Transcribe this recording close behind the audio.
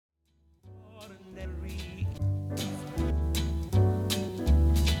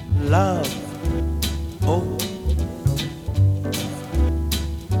love. Oh.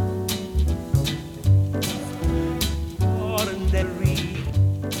 Ordinary.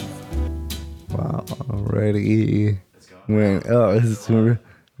 Wow, already. It's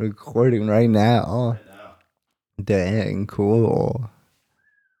recording right now. Dang, cool.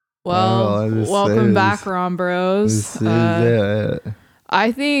 Well, Oh, this welcome is- back, Rom Bros. This is it.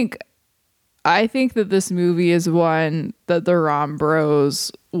 I think that this movie is one that the Rom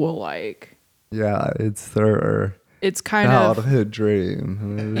Bros will like. Yeah, it's their It's kind of childhood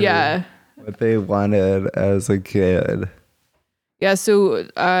dream. yeah. What they wanted as a kid. Yeah, so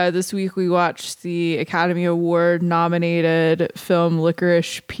this week we watched the Academy Award nominated film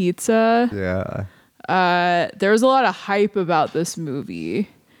Licorice Pizza. Yeah. There was a lot of hype about this movie.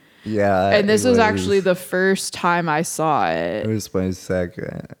 Yeah. And this it was actually the first time I saw It it. was my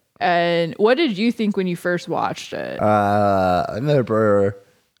second. And what did you think when you first watched it? I remember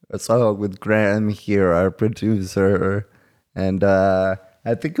I saw it with Graham here, our producer, and I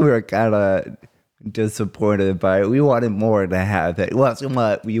think we were kind of disappointed by it. We wanted more to happen. It wasn't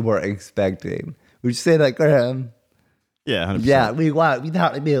what we were expecting. Would you say that, Graham? Yeah, 100%. Yeah, we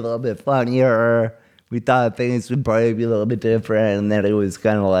thought it'd be a little bit funnier. We thought things would probably be a little bit different, and then it was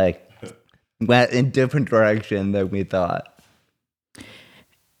kind of like went in different direction than we thought.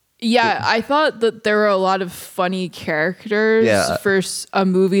 Yeah, I thought that there were a lot of funny characters Yeah. for a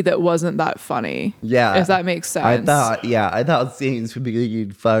movie that wasn't that funny. Yeah, If that makes sense. I thought scenes would be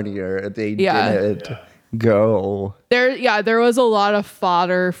funnier. They Yeah. didn't go. There was a lot of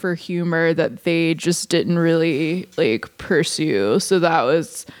fodder for humor that they just didn't really like pursue. So that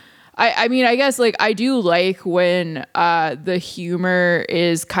was I mean, I guess like I do like when the humor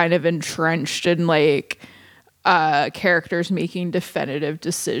is kind of entrenched in like characters making definitive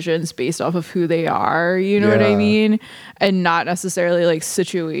decisions based off of who they are, you know what I Yeah. mean? And not necessarily like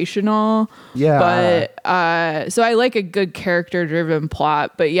situational. Yeah. But so I like a good character driven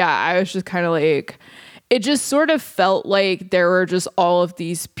plot. But yeah, I was just kind of like, it just sort of felt like there were just all of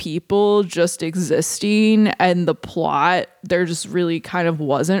these people just existing, and the plot, there just really kind of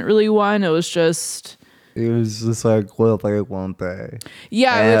wasn't really one. It was just It was just like, will they, won't they?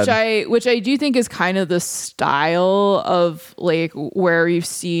 yeah, And- which I do think is kind of the style of like where we've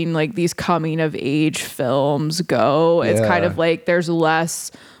seen like these coming of age films go. It's kind Yeah. of like there's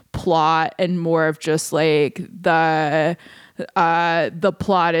less plot and more of just like the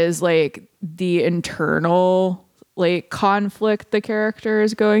plot is like the internal like conflict the character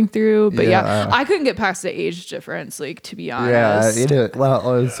is going through. But yeah, I couldn't get past the age difference, like, to be honest. Yeah, it is. Well,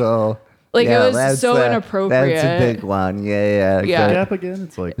 also, Like, it yeah, was that's so a- inappropriate. That's a big one. Yeah. Yeah. Gap again?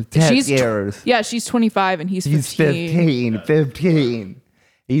 It's like 10 She's tw- years. Yeah, she's 25 and he's 15. 15.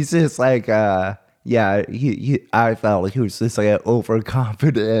 He's just like, I felt like he was just like an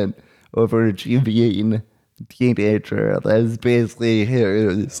overconfident, overachieving teenager. That's basically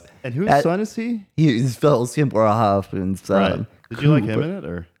his. And whose That- son is he? He's Phil Simperhoffen's son. Right. Did you like him in it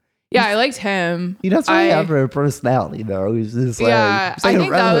or? Yeah, I liked him. He doesn't really I- have a personality though. He's just like, Yeah, he's like I a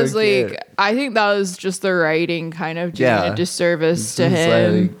think that regular was kid. like, I think that was just the writing kind of doing Yeah. a disservice It's to just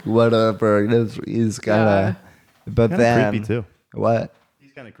him. like, whatever. He's kind of, but Kind of then creepy too. what?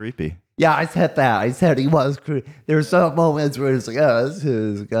 He's kind of creepy. Yeah, I said that. I said he was. There were some moments where it's like, oh, this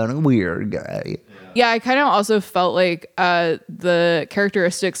is kind of weird guy. Yeah, I kind of also felt like the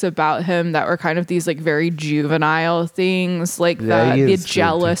characteristics about him that were kind of these like very juvenile things, like Yeah, he the is cute, too.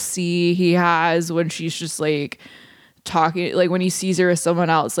 jealousy he has when she's just like talking, like when he sees her with someone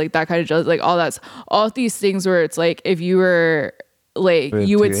else, like that kind of jealousy, like all of these things where it's like if you were like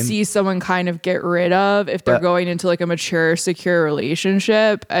you would 15. see someone kind of get rid of if they're But- going into like a mature, secure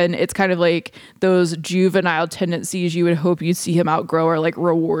relationship, and it's kind of like those juvenile tendencies you would hope you'd see him outgrow are like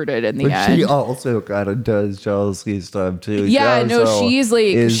rewarded in the But end. she also kind of does jealousy stuff too. She Yeah, no, also she's like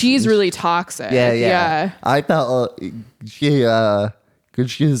is- she's really toxic. Yeah. I thought she, because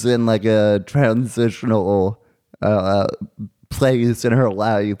she's in like a transitional place in her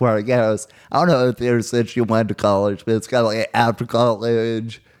life where I guess, I don't know if there's said she went to college, but it's kind of like after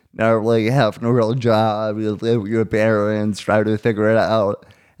college, not really having a real job, you live with your parents, try to figure it out.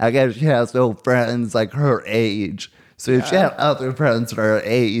 I guess she has no friends like her age. So if she had other friends her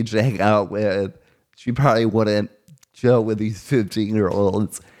age to hang out with, she probably wouldn't chill with these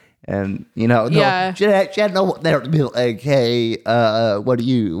 15-year-olds. And no, Yeah. she had no one there to be like, hey,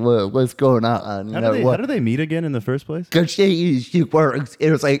 what's going on? How do they meet again in the first place? Because she works.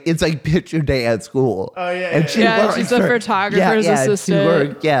 It's like picture day at school. Oh, yeah, and yeah, she yeah. works She's the photographer's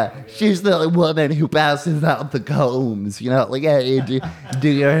assistant. She's the woman who passes out the combs. Like, hey, do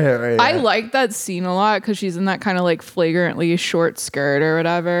your hair. I like that scene a lot because she's in that kind of like flagrantly short skirt or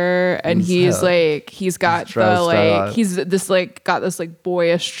whatever, and he's got dressed up. he's got this like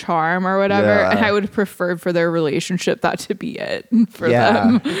boyish charm or whatever, Yeah. and I would have preferred for their relationship that to be it for Yeah.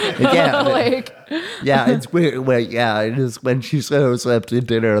 them. Yeah. Like, Yeah, it's weird. It is when she shows up to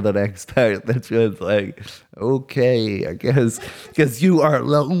dinner the next night that she was like, okay, I guess, because you are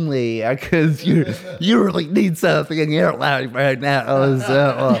lonely, because you really need something in your life right now.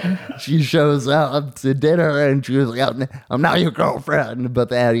 So she shows up to dinner and she was like, I'm not your girlfriend. But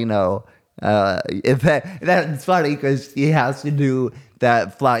then, that's funny because he has to do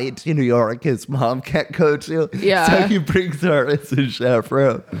that flight to New York his mom can't go to. Yeah. So he brings her as a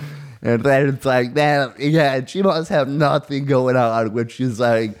chaperone. And then it's like, man, yeah, she must have nothing going on when she's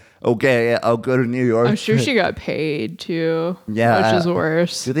like, okay, I'll go to New York. I'm sure she got paid too. Yeah. Which is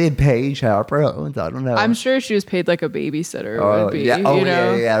worse. Do they pay chaperones? I don't know. I'm sure she was paid like a babysitter would be. yeah. Oh,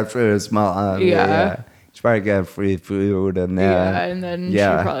 yeah, for his mom. Yeah. She probably got free food and Yeah, and then she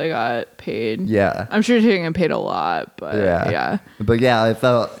probably got paid. Yeah. I'm sure she didn't get paid a lot, but yeah. But yeah, I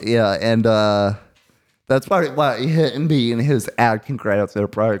felt, and that's probably why him being his acting credits are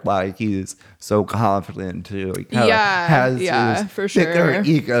probably why he's so confident too. He kinda has his for bigger sure.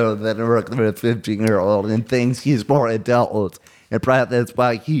 ego than a regular 15-year-old and thinks he's more adult. And probably that's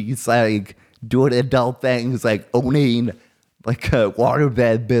why he's like doing adult things like owning like a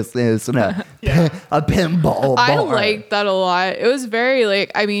waterbed business and a pinball bar. I liked that a lot. It was very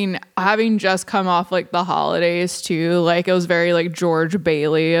like, I mean, having just come off like the holidays too, like it was very like George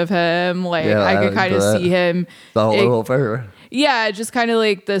Bailey of him. Like Yeah, I could kind of see him. all over. Yeah, just kind of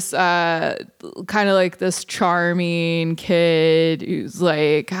like this charming kid who's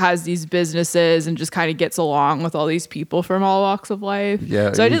like has these businesses and just kind of gets along with all these people from all walks of life.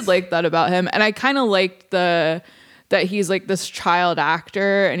 Yeah, so I did like that about him, and I kind of liked that he's like this child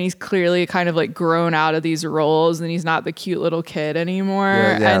actor and he's clearly kind of like grown out of these roles and he's not the cute little kid anymore.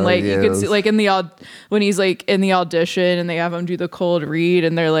 Yeah, and like he you could is. see like when he's like in the audition and they have him do the cold read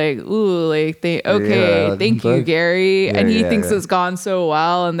and they're like, ooh, like Yeah, thank you, like- Gary. Yeah, And he yeah, thinks yeah. it's gone so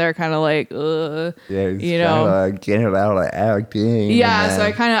well and they're kind of like, ugh. Yeah, he's you know. trying to get it out of acting. Yeah,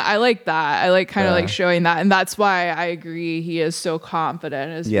 and so I like that. I like kind of Yeah. like showing that, and that's why I agree he is so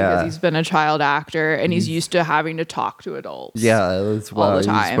confident, is Yeah. because he's been a child actor and he's used to having to talk to adults. Yeah, that's all why the he's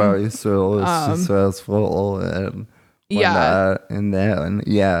time. probably so successful and Yeah. whatnot. And then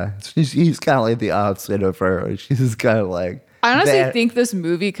he's kind of like the opposite of her. She's kind of like. I honestly that- think this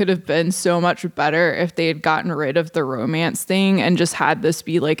movie could have been so much better if they had gotten rid of the romance thing and just had this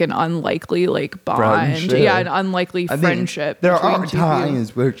be like an unlikely like bond. Friendship. Yeah, an unlikely I mean, friendship. there between are two people.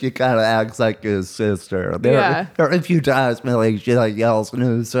 times where she kind of acts like his sister. There Yeah. are a few times where like she like yells and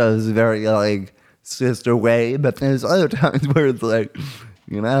it says very like sister way, but there's other times where it's like,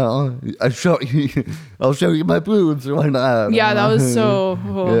 I'll show you my boobs or whatnot. Yeah, that was so.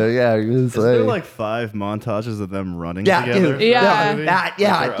 Yeah, it was Is there like 5 montages of them running Yeah, together? dude. Yeah.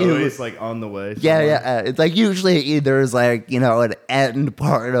 They're dude. always like on the way. Yeah, somewhere. yeah. It's like usually either is like, an end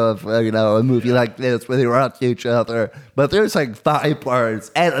part of, a movie like this where they run to each other. But there's like 5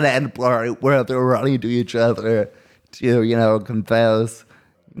 parts and an end part where they're running to each other to, confess.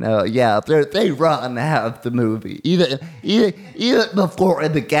 They run half the movie. Even before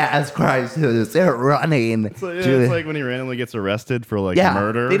the gas crisis, they're running. It's like when he randomly gets arrested for like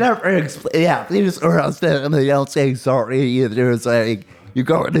murder. They never they just arrest him and they don't say sorry either. It's like, you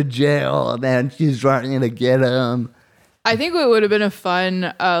go to jail and then she's running to get him. I think what would have been a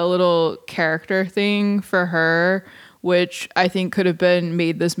fun little character thing for her, which I think could have been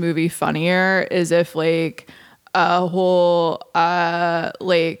made this movie funnier, is if like a whole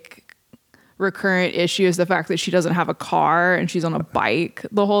like recurrent issue is the fact that she doesn't have a car and she's on a bike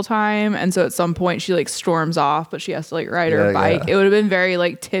the whole time, and so at some point she like storms off, but she has to like ride her bike. It would have been very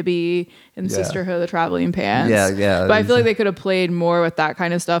like Tibby in Sisterhood of the Traveling Pants. Yeah. But I feel like they could have played more with that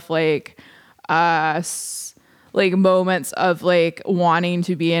kind of stuff, like like moments of like wanting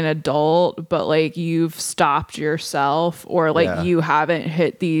to be an adult, but like you've stopped yourself, or like you haven't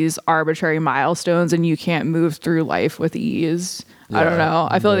hit these arbitrary milestones and you can't move through life with ease. I don't know.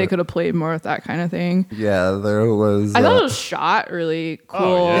 I feel like they could have played more with that kind of thing. Yeah, there was. I thought it was shot really cool.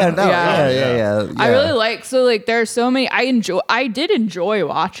 Oh, Yeah. I really like, so like there's so many, I did enjoy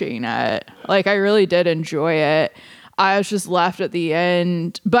watching it. Like I really did enjoy it. I was just left at the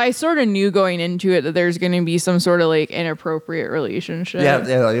end. But I sort of knew going into it that there's going to be some sort of like inappropriate relationship.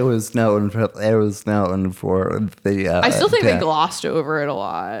 Yeah, it was known for the. I still think death. they glossed over it a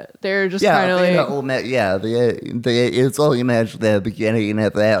lot. They're just kind of like, it's only mentioned at the beginning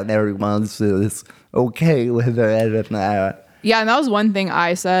of that, and everyone's just okay with it and that. yeah, and that was one thing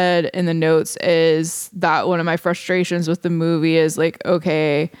I said in the notes is that one of my frustrations with the movie is like,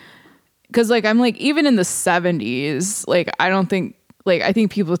 okay, because like I'm like, even in the 70s, like I don't think, like I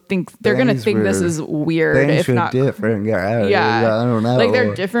think people think they're gonna Things think this were- is weird, Things if are not different. Yeah, yeah, I don't know. like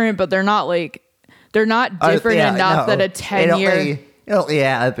they're different, but they're not different enough that a 10-year. It only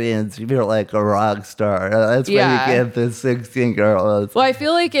happens if you're like a rock star. That's where Yeah. you get the 16-year-olds. Well, I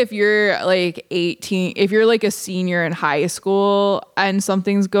feel like if you're like 18, if you're like a senior in high school and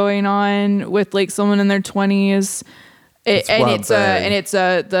something's going on with like someone in their 20s, it's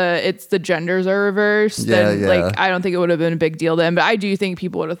the genders are reversed, then like I don't think it would have been a big deal then. But I do think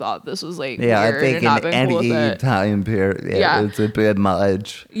people would have thought this was like Yeah, I weird think and not in been cool with any it. time period, it's a bit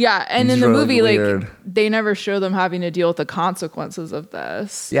much. Yeah, and It's in the really movie, weird. like they never show them having to deal with the consequences of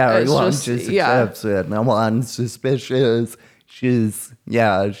this. Yeah, It's everyone just accepts it. No one's suspicious.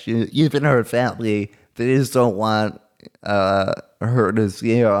 Even her family, they just don't want her to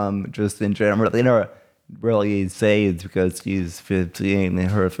see him just in general. They don't really say it's because she's 15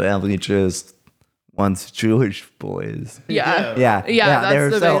 and her family just wants Jewish boys. Yeah. Yeah, that's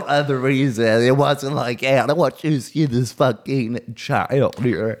there's the no big- other reason. It wasn't like, hey, I don't want you to see this fucking child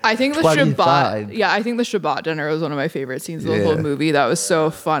here. I think the 25. Shabbat. Yeah, I think the Shabbat dinner was one of my favorite scenes of the whole Yeah. movie. That was so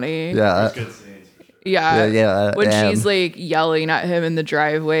funny. Yeah, Good scenes. For sure. Yeah. When and- she's like yelling at him in the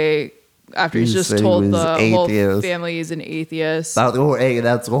driveway after he's He just said he told was the whole atheist. family he's an atheist. by the way,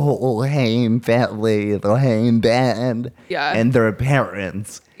 that's the whole Haim family, the Haim band, Yeah. and their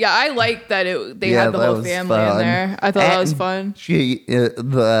parents. Yeah, I like that they had the that whole was family in fun. there. I thought that was And fun. She,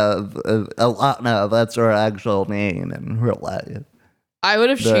 Alana, that's her actual name in real life. I would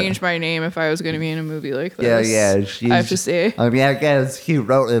have the- changed my name if I was going to be in a movie like Yeah, this. yeah. I have to say. I mean, I guess he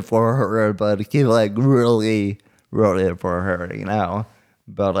wrote it for her, but he like really wrote it for her, you know.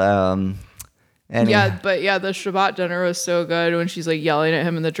 But Yeah, but yeah, the Shabbat dinner was so good when she's like yelling at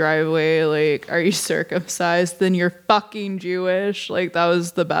him in the driveway, like, "Are you circumcised? Then you're fucking Jewish." Like that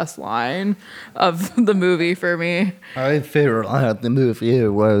was the best line of the movie for me. my favorite line of the movie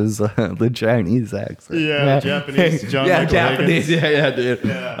was the Chinese accent. Yeah, Japanese John Yeah, Michael Japanese. Higgins. Yeah,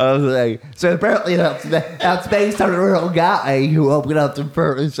 dude. I was like, so apparently that's based on a real guy who opened up the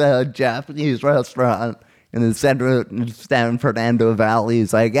first Japanese restaurant in the center of San Fernando Valley.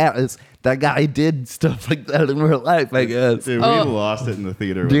 So I guess that guy did stuff like that in real life, I guess. Dude, Oh. we lost it in the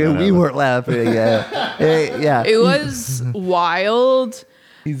theater. when Dude, that we happened. were laughing. Yeah, yeah. It was wild,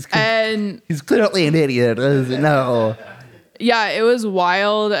 He's and clearly an idiot, doesn't know. yeah, it was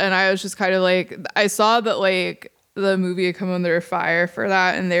wild, and I was just kind of like, I saw that like the movie had come under fire for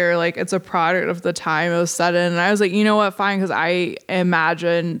that, and they were like, it's a product of the time it was set in, and I was like, you know what, fine, because I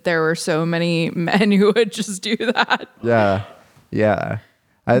imagine there were so many men who would just do that. Yeah, yeah.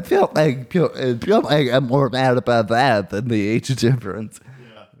 I feel like I'm more mad about that than the age difference.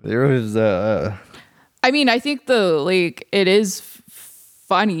 Yeah. There was I mean, I think it is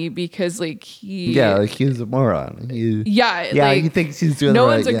funny because like he's a moron. yeah, He like thinks he's doing no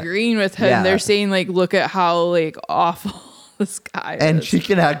right, one's yeah. agreeing with him. Yeah. They're saying like, look at how like awful this guy And is. she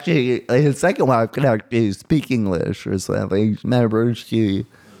can actually, like, his second wife can actually speak English or something. Remember, the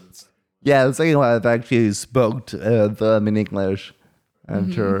second wife actually spoke to them in English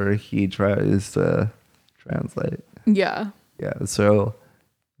after he tries to translate. Yeah. Yeah, so,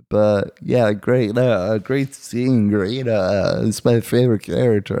 but yeah, great scene, it's my favorite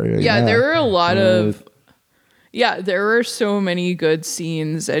character. Yeah, there were a lot of there were so many good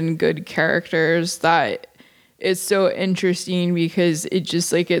scenes and good characters that it's so interesting because it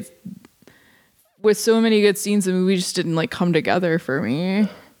just like it's with so many good scenes the movie just didn't like come together for me.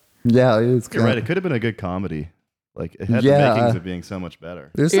 Yeah, it was You're right. It could have been a good comedy. Like it had the makings of being so much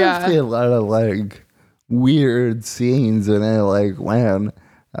better. There's Yeah. actually a lot of like weird scenes in it, like when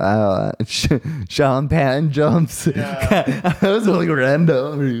Sean Penn jumps. That was really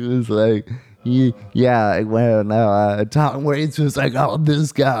random. He was like, when Tom Waits was like, "Oh,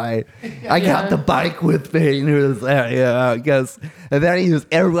 this guy, I got the bike with me," and he was like, "Yeah, I guess." And then he was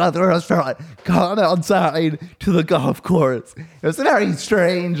everyone at the restaurant come outside to the golf course. It was a very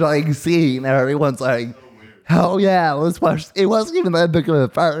strange like scene. Everyone's like, "Hell yeah, let's watch." It wasn't even that big of a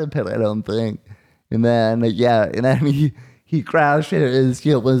fire pit, I don't think. And then he crashes,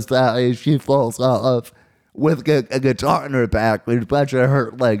 he was dies, she falls off with a guitar in her back, which bunch of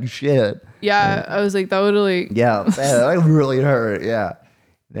hurt like shit. Yeah, I was like, that would like. Yeah, that really hurt. Yeah.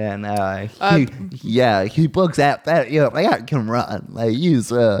 Then he looks at that. You know, like I can run. Like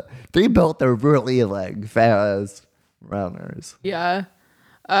they both are really like fast runners. Yeah.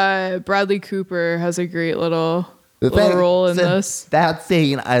 Bradley Cooper has a great little role in this. That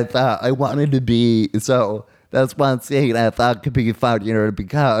scene I thought I wanted to be. So that's one scene I thought could be funnier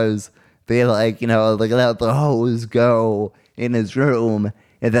because they like let the hose go in his room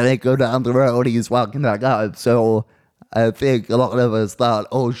and then they go down the road. He's walking back up. So I think a lot of us thought,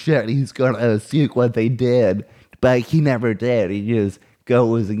 oh shit, he's gonna see what they did, but he never did. He just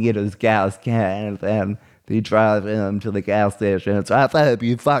goes and gets his gas can, and then they drive him to the gas station. So I thought it'd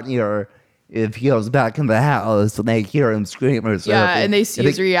be funnier if he goes back in the house and they hear him scream or something. Yeah, and they see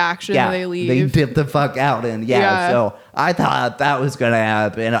his reaction and they leave. They dip the fuck out, and so I thought that was gonna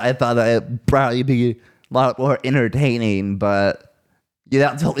happen. I thought it'd probably be a lot more entertaining, but.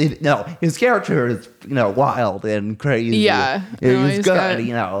 Yeah, no, his character is, wild and crazy. Yeah. He's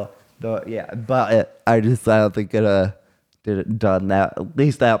good, but I just thought they could have done that, at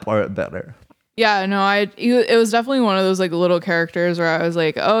least that part better. Yeah, no, it was definitely one of those like little characters where I was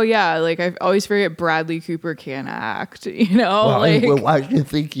like, oh yeah, like I always forget Bradley Cooper can act, Why do you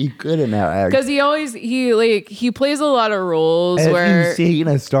think he couldn't act? Because he plays a lot of roles. Have you seen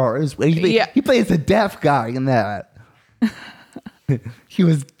A Star Is Born? He plays a deaf guy in that. He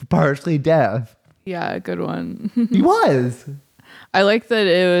was partially deaf. Yeah, good one. He was. I like that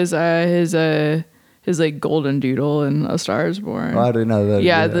it was his like golden doodle in A Star Is Born. Oh, I didn't know that.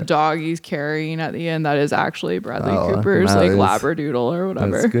 Yeah, the dog he's carrying at the end, that is actually Bradley Cooper's like labradoodle or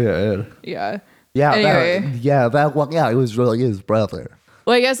whatever. That's good. Yeah. Yeah. Anyway. That one. Yeah, it was really his brother.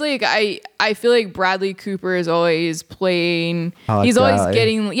 Well, I guess like I feel like Bradley Cooper is always playing. He's always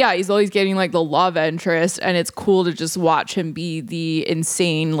getting like the love interest, and it's cool to just watch him be the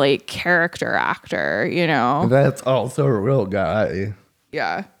insane like character actor. That's also a real guy.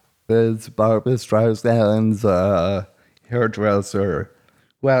 Yeah. It's Barbra Streisand's hairdresser.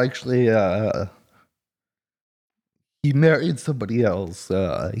 Well, actually, he married somebody else.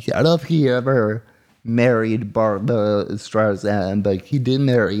 I don't know if he ever married Barbra Streisand, but he did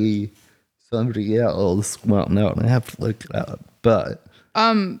marry somebody else. Well, no, I have to look it up. But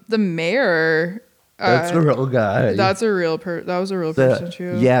the mayor. That's a real guy. That was a real person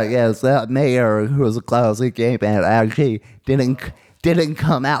too. Yeah. So that mayor, who was a classic gay man, actually didn't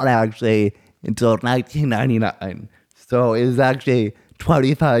come out actually until 1999. So it was actually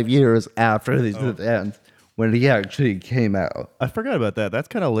 25 years after these events when he actually came out. I forgot about that. That's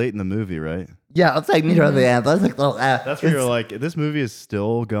kind of late in the movie, right? Yeah, it's like near the end. That's like that's where you're like, this movie is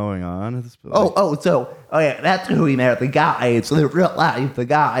still going on. That's who he married. The guy. So the real life, the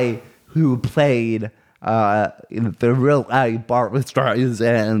guy who played the real life Barbra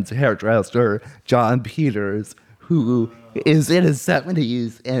Streisand's hairdresser, John Peters, who is in his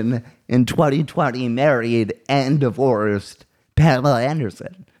 70s and in 2020 married and divorced Pamela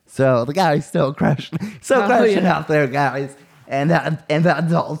Anderson. So the guy's still crushing out there, guys. And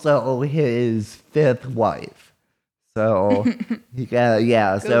that's also his fifth wife. So they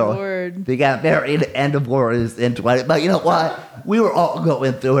got married and divorced in 20. But you know what? We were all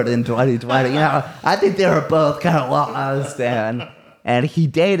going through it in 2020. I think they were both kind of lost, and he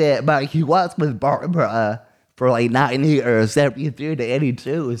dated, but he was with Barbara for like 9 years, 73 to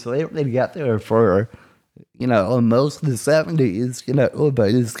 82. So they were together for most of the 70s. But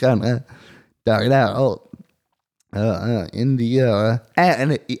it's kind of died out. In the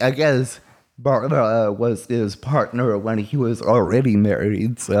and I guess Barbara was his partner when he was already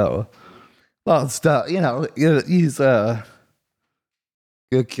married, so well stuff. He's a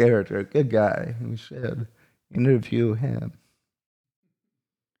good character, good guy. We should interview him.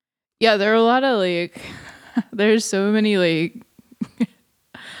 Yeah, there are a lot of there's so many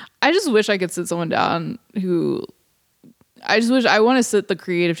I just wish I could sit someone down who. I want to sit the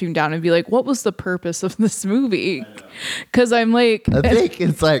creative team down and be like, what was the purpose of this movie? Because I'm like... I think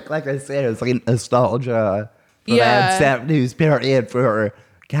it's like I said, it's like nostalgia for that 70s period for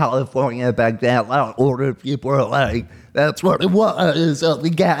California back then. A lot of older people are like, that's what it was. So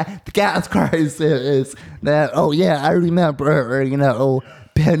the gas crisis. That, I remember,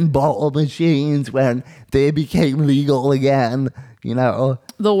 pinball machines when they became legal again, The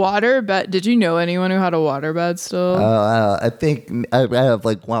water bed. Did you know anyone who had a water bed still? I think I have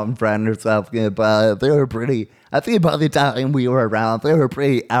like one friend or something, but they were pretty. I think by the time we were around, they were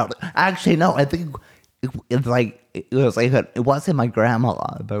pretty out. Actually, no, I think it wasn't my grandma,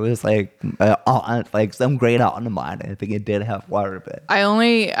 but it was like aunt, like some great aunt of mine. I think it did have water bed. I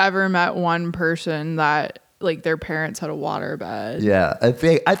only ever met one person that like their parents had a water bed. Yeah, I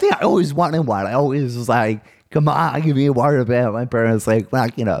think I always wanted one. I always was like, come on, give me a water bed. My parents like,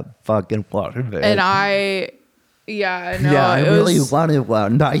 not a fucking water bed. And I really wanted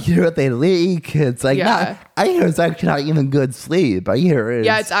one. I hear they leak. It's like, I hear it's actually not even good sleep. I hear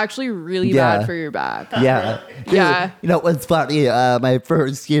it's actually really bad for your back. Yeah. Yeah. You know what's funny? My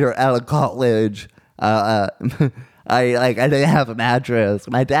first year out of college, I didn't have a mattress.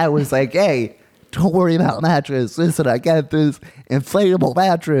 My dad was like, hey, don't worry about a mattress. Listen, I got this inflatable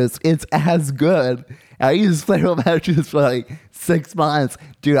mattress. It's as good. I used inflatable mattress for like 6 months.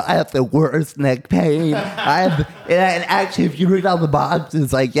 Dude, I have the worst neck pain. And actually, if you read on the box,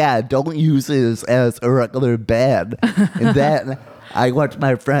 it's like, yeah, don't use this as a regular bed. And then I went to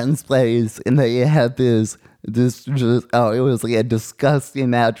my friend's place, and they had this it was like a disgusting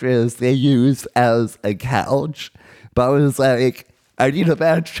mattress they used as a couch. But I was like, I need a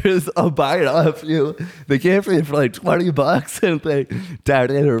mattress. I'll buy it off you. They gave me for like $20 and they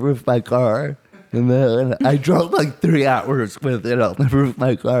tied it in the roof of my car. And then I drove like 3 hours with it on the roof of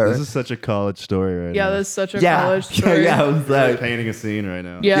my car. This is such a college story right now. Yeah, that's such a college story. Yeah, I was Really like, painting a scene right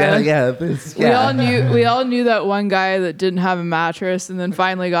now. Yeah. We all Yeah. knew that one guy that didn't have a mattress and then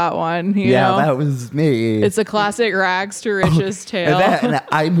finally got one. You know? That was me. It's a classic rags to riches tale. And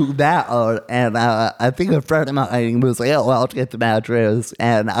I moved out, and I think a friend of mine was like, "Oh, I'll get the mattress."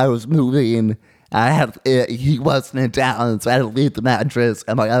 And I was moving. He wasn't in town, so I had to leave the mattress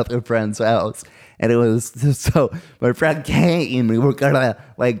at my other friend's house. And it was just so my friend came. We were gonna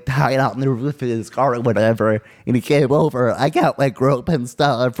like tie it out on the roof of his car or whatever. And he came over. I got like rope and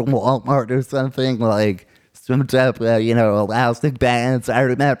stuff from Walmart or something, like some type of elastic bands. I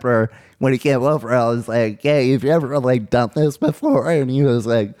remember when he came over, I was like, "Hey, have you ever like done this before?" And he was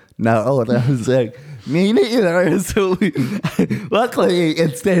like, "No." And I was like, "Me neither." So luckily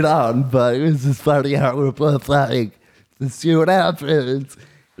it stayed on, but it was just funny how we were both like, "Let's see what happens."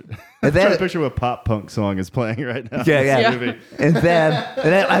 And I'm trying to picture what pop punk song is playing right now. Yeah. And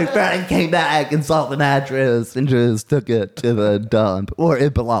then my friend came back and saw the mattress and just took it to the dump, or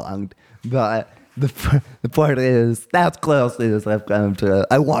it belonged. But the point is, that's closest as I've come to.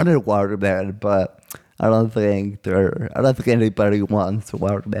 I wanted a water bed, but I don't think anybody wants a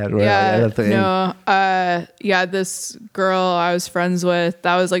water bed. Right? This girl I was friends with,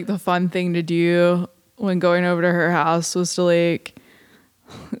 that was like the fun thing to do when going over to her house was to like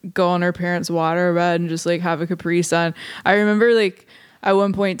go on her parents' water bed and just like have a Capri Sun. I remember like at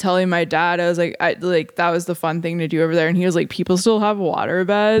one point telling my dad, I was like, that was the fun thing to do over there, and he was like, people still have water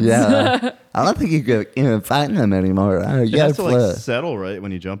beds. Yeah, I don't think you could even find them anymore. You have to like settle right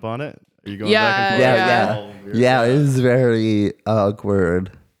when you jump on it. Are you going back and forth? Yeah. It was very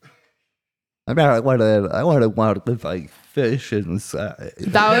awkward. I mean, I wanted one with like fish inside.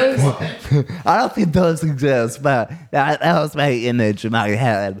 That was. I don't think those exist, but that was my image in my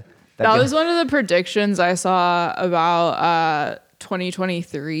head. That was one of the predictions I saw about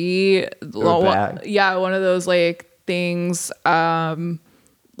 2023. Yeah, one of those like things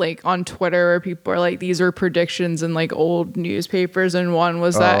like on Twitter where people are like, these are predictions in like old newspapers, and one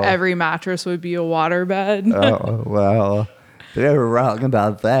was that every mattress would be a water bed. Oh, well, they were wrong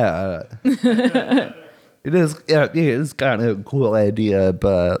about that. It is kind of a cool idea,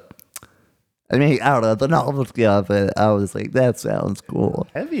 but I mean, I don't know, the novelty of it, I was like, that sounds cool.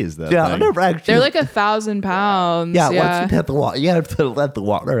 Heavy is that? Yeah, thing? I never actually. They're like 1,000 pounds. Yeah, once you hit the water, you have to let the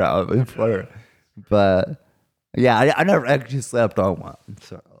water out before. But yeah, I never actually slept on one.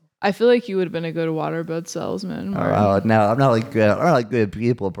 So I feel like you would have been a good waterbed salesman. no, I'm not like good. I'm not like good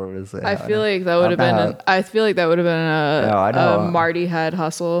people person. I feel like that would have been. I feel like that would have been a Marty Head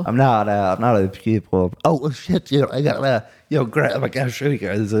hustle. I'm not a people. Oh shit, dude! I got grab. I gotta show you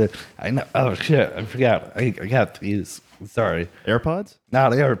guys. I know. Oh shit, I forgot. I got these. Sorry. AirPods?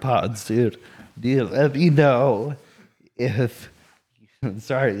 Not AirPods, dude. Dude, let me know if.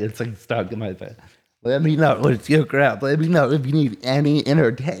 Sorry, it's like stuck in my bed. Let me know what's your crap. Let me know if you need any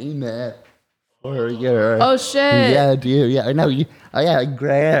entertainment or your. Oh shit! Yeah, dude. Yeah, I know you. I got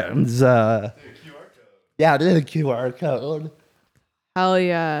Grams. Yeah, I did a QR code. Hell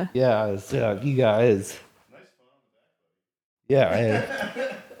yeah! Yeah, so you guys. Yeah,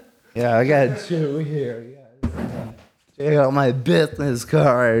 I got 2 here. Check out my business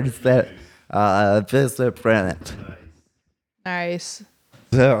cards that Vista print. Nice.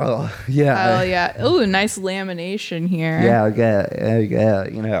 So yeah. Hell yeah! Ooh, nice lamination here. Yeah,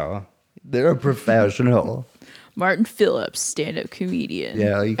 they're a professional. Martin Phillips, stand-up comedian.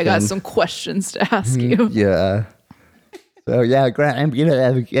 Yeah, I got some questions to ask you. Yeah. So yeah, Graham,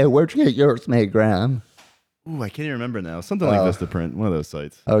 where'd you get yours made, Graham? Ooh, I can't even remember now. Something like Vistaprint, one of those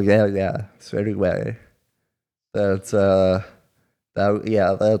sites. Oh yeah. So anyway, That's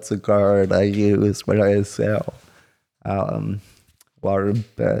that's a card I use when I sell water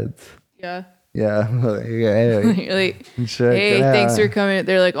beds. Yeah. Yeah. You're like, hey, thanks for coming.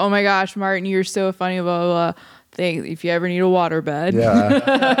 They're like, oh my gosh, Martin, you're so funny, blah, blah, blah. Thanks. If you ever need a water bed. Yeah.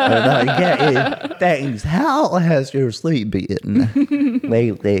 Thanks. How has your sleep been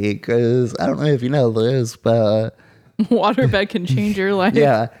lately? Because I don't know if you know this, but waterbed can change your life.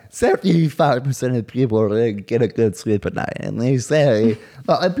 yeah, 75% of people get a good sleep at night. And they say,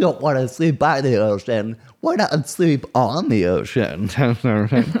 well, if you don't want to sleep by the ocean, why not sleep on the ocean?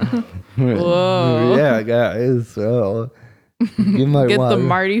 Whoa. Yeah, guys. So you might get want the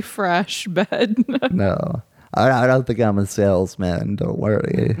Marty Fresh bed. No, I don't think I'm a salesman. Don't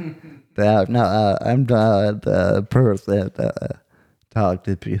worry. I'm not the person that talk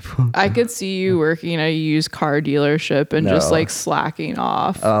to people. I could see you working at a used car dealership and just No. like slacking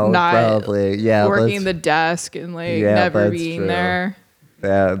off. Oh, not probably. Yeah, working the desk and like Yeah, never that's being true. there.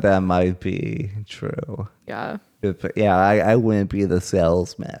 that might be true. Yeah. I wouldn't be the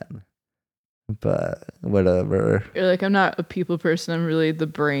salesman, but whatever. You're like, I'm not a people person. I'm really the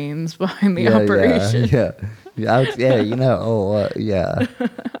brains behind the operation.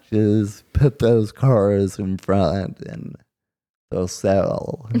 Just put those cars in front and they'll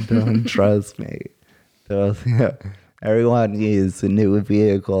sell. Don't trust me. Everyone needs a new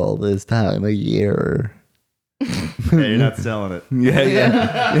vehicle this time of year. Yeah, you're not selling it.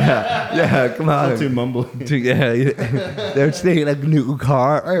 Yeah. Come on. Too mumbling. They're seeing a new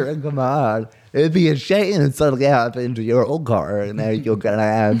car. Come on. It'd be a shame if something happened to your old car and then you're gonna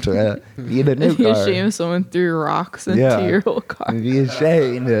have to get a new It'd be a car. shame if someone threw rocks into your old car. It'd be a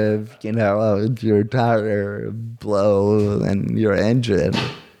shame if, your tire blow and your engine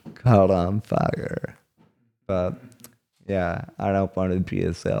caught on fire. But yeah, I don't want to be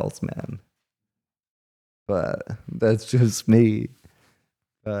a salesman. But that's just me.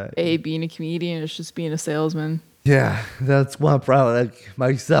 But Hey, being a comedian is just being a salesman. yeah, that's one product.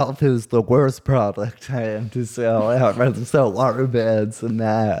 Myself is the worst product I am to sell. I'd rather sell water beds than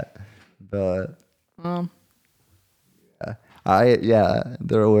that. But there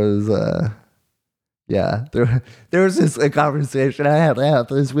was there was this a conversation I had to have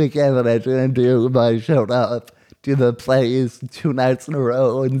this weekend that I didn't do, but I showed up to the place 2 nights in a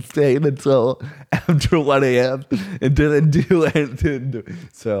row and stayed until after 1 a.m. and didn't do anything.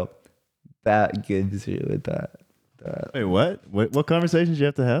 So that gives you that. Wait, what? What conversations you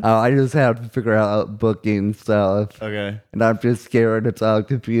have to have? Oh, I just have to figure out booking stuff. Okay. And I'm just scared to talk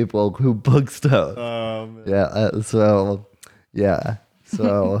to people who book stuff. Yeah, so. Yeah.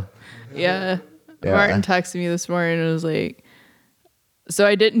 Martin texted me this morning and was like, so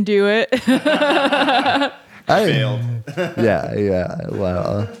I didn't do it. I failed. Yeah.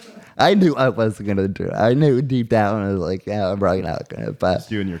 Well, I knew I wasn't gonna do it. I knew deep down I was like, yeah, I'm probably not gonna. But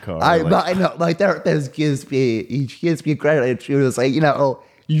Just you in your car. but I know my therapist gives me credit. She was like,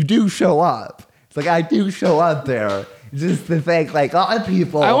 you do show up. It's like I do show up there. It's just the fact, like a lot of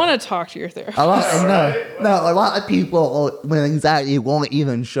people. I want to talk to your therapist. A lot of people with anxiety won't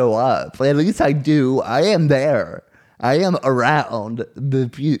even show up. But at least I do. I am there. I am around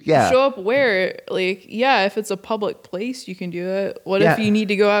Show up where? Like, yeah, if it's a public place, you can do it. What if you need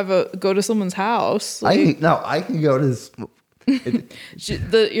to go to someone's house? Like, I can go to.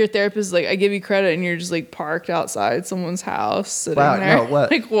 Your therapist is like, I give you credit, and you're just like parked outside someone's house sitting there. No,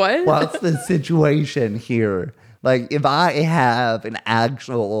 what? Like what? What's the situation here? Like, if I have an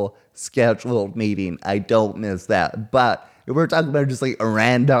actual scheduled meeting, I don't miss that. But if we're talking about just like a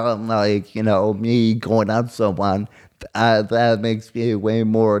random, like, me going up to someone, that makes me way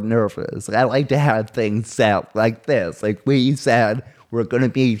more nervous. I like to have things set like this. Like we said, we're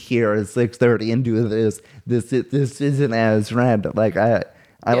gonna meet here at 6:30 and do this. This isn't as random. Like I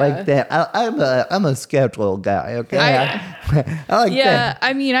like that. I'm a scheduled guy. Okay. I like that.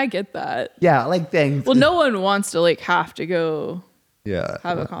 I mean, I get that. Yeah, I like things. Well, no one wants to like have to go. Yeah.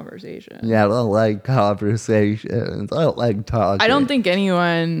 Have a conversation. Yeah, I don't like conversations. I don't like talking. I don't think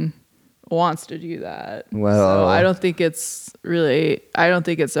anyone wants to do that. Well, so I don't think it's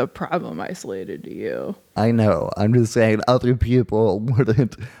a problem isolated to you. I know. I'm just saying other people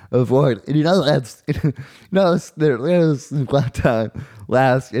wouldn't avoid. And there was one time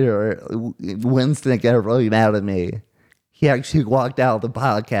last year, Winston got really mad at me. He actually walked out of the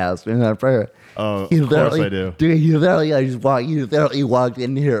podcast. Remember? Oh, of course I do. Dude, he literally walked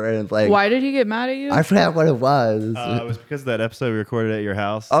in here and like. Why did he get mad at you? I forgot what it was. It was because of that episode we recorded at your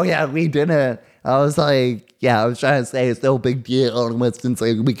house. Oh yeah, we didn't. I was like, I was trying to say it's no big deal. And Winston's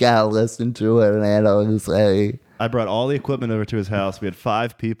like, we gotta listen to it. And I was like, I brought all the equipment over to his house. We had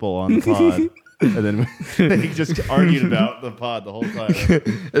 5 people on the pod. And then they just argued about the pod the whole time.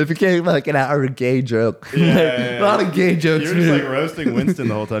 It became like an hour gay joke. Yeah. A lot of gay jokes. You were just like roasting Winston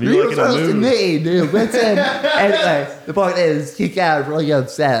the whole time. He You were was like in a roasting mood. me, dude. Winston. Anyway, the point is, he got really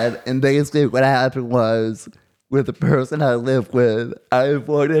upset, and basically what happened was, with the person I lived with, I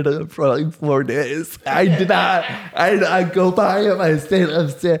avoided him for like 4 days. I did not. I go by him. I stayed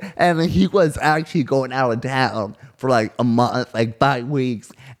upstairs, and he was actually going out of town for like a month, like 5 weeks.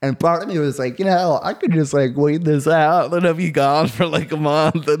 And part of me was like, I could just like wait this out and have you gone for like a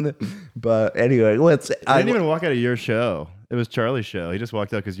month. But anyway, I didn't even walk out of your show. It was Charlie's show. He just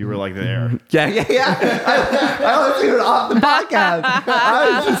walked out because you were like there. Yeah. I wasn't even off the podcast.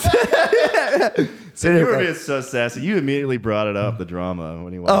 I was just You were being so sassy. You immediately brought it up, the drama,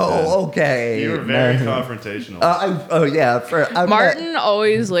 when he walked in. Oh, okay. You were very confrontational. Martin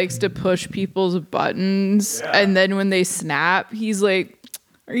always likes to push people's buttons, and then when they snap, he's like,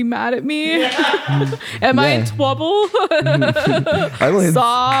 "Are you mad at me? Am I in trouble?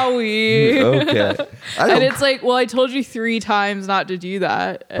 Sorry." Okay. And it's like, well, I told you 3 times not to do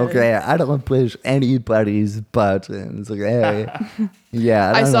that. And Okay, I don't push anybody's buttons. Okay.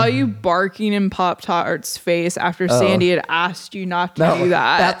 Yeah. I saw you barking in Pop-Tart's face after Sandy had asked you not to do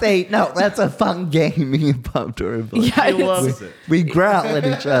that. That's a fun game. Me and Pop-Tart. Yeah, He loves it. We growl at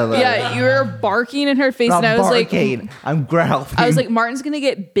each other. Yeah, you were barking in her face, I'm and I was barking. like, I'm growling. I was like, Martin's gonna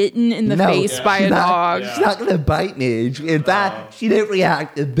get bitten in the face by a dog. She's not gonna bite me. In fact, she didn't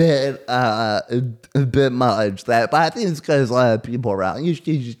react a bit much. But I think it's because a lot of people around.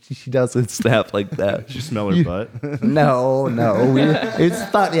 She doesn't snap like that. Did you smell her butt? No. It's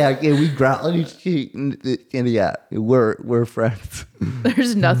funny. Yeah, we growl at each and yeah, we're friends.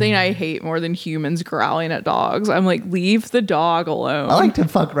 There's nothing I hate more than humans growling at dogs. I'm like, leave the dog alone. I like to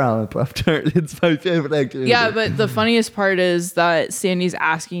fuck around with Puff-Tart. It's my favorite activity. Yeah, but the funniest part is that Sandy's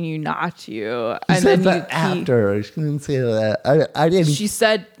asking you not to. She And said then that after. She didn't say that. I didn't. She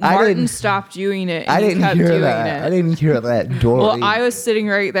said I Martin didn't- stopped doing it, and I you didn't kept hear doing that. it. I didn't hear that, Dory. Well, I was sitting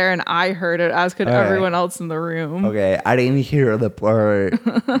right there, and I heard it, as could All right. everyone else in the room. Okay, I didn't hear the part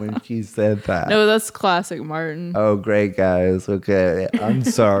when she said that. No, that's classic Martin. Oh, great, guys. Okay, I'm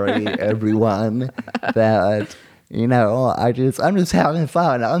sorry, everyone, that I'm just having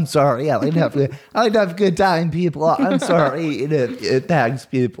fun. I'm sorry. I like to have a good time, people. I'm sorry. It tags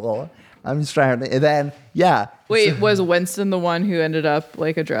people. I'm just trying to. And then Wait, was Winston the one who ended up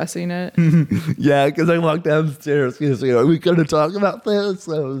like addressing it? yeah, because I walked downstairs. He's like, "Are we gonna talk about this?"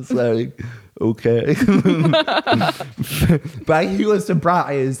 I was like, "Okay." But he was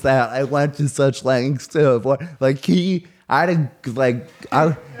surprised that I went to such lengths to avoid. He was like,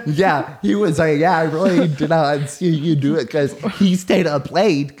 "Yeah, I really did not see you do it," because he stayed up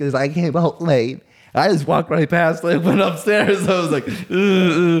late because I came out late. I just walked right past, went upstairs. I was like,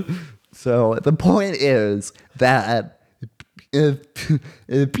 "Ugh." So the point is that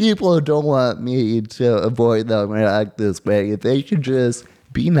if people don't want me to avoid them or act this way, they should just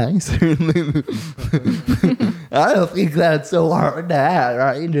be nicer. I don't think that's so hard to add,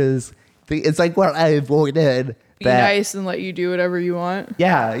 right? It's like what I avoided. Be nice and let you do whatever you want.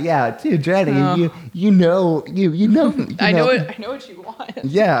 Yeah, too, Jenny. Oh. You know. I know what you want.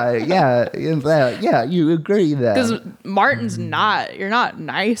 Yeah, you agree that. Because Martin's you're not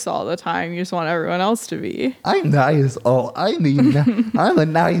nice all the time. You just want everyone else to be. I'm nice. I'm a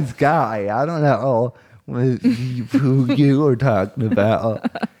nice guy. I don't know who you were talking about.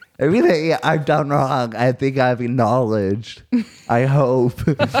 Everything I've done wrong, I think I've acknowledged. I hope.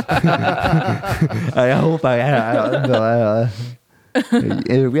 I hope I have.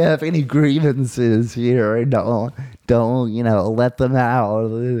 If we have any grievances here, don't let them out.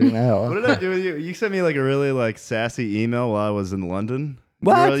 What did I do with you? You sent me a really sassy email while I was in London.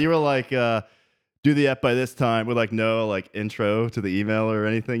 What? You were like, do the app by this time with no intro to the email or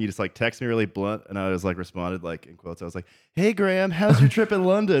anything. You just text me really blunt, and I was responded in quotes. I was like, "Hey Graham, how's your trip in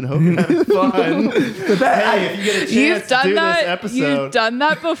London? Hope you're having fun." Hey, if you get a chance to do this episode, you've done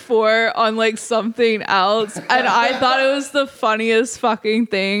that before on something else, and I thought it was the funniest fucking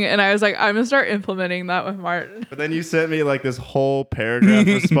thing, and I was like, I'm gonna start implementing that with Martin. But then you sent me this whole paragraph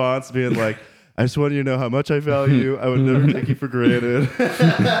response being like, "I just want you to know how much I value you. I would never take you for granted."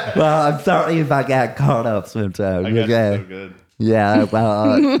 Well, I'm sorry if I got caught up sometimes. I got you so good. Yeah,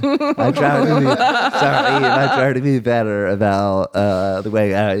 well, I try to be better about the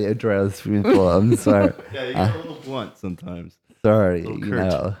way I address people. I'm sorry. Yeah, you get a little blunt sometimes. Sorry,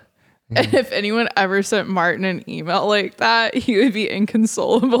 curt. And if anyone ever sent Martin an email like that, he would be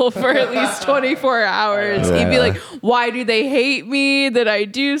inconsolable for at least 24 hours. Yeah. He'd be like, why do they hate me? Did I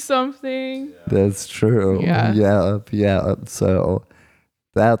do something? That's true. Yeah. Yeah. So,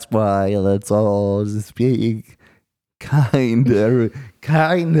 That's why let's all speak kindness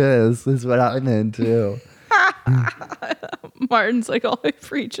is what I'm into. Martin's like, all I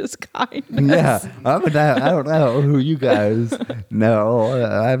preach is kindness. Yeah, I don't know who you guys know.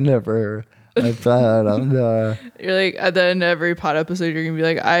 I'm not. You're like, at the end of every pod episode, you're gonna be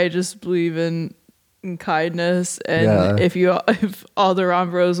like, I just believe in kindness, and if all the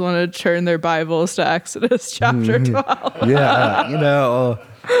Ron Bros want to turn their Bibles to Exodus chapter 12. Yeah,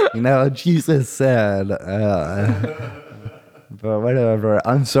 you know, Jesus said, but whatever.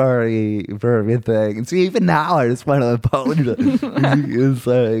 I'm sorry for everything. See, even now, I just want to apologize. It's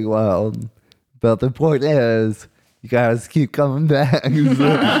like, well, but the point is, you guys keep coming back.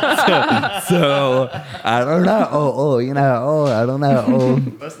 So I don't know. I don't know.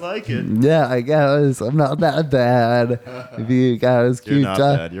 Must like it. Yeah, I guess I'm not that bad. If you guys keep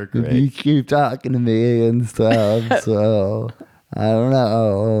bad. You're great. if you keep talking to me and stuff, so I don't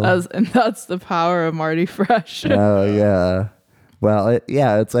know. That's the power of Marty Fresh. Oh yeah. Well,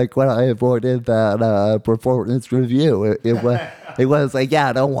 it's like when I avoided that performance review. It was like, yeah,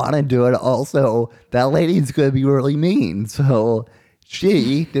 I don't want to do it. Also, that lady's going to be really mean. So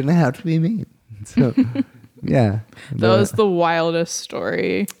she didn't have to be mean. So, yeah. That was the wildest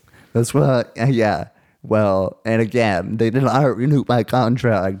story. That's what, yeah. Well, and again, they did not renew my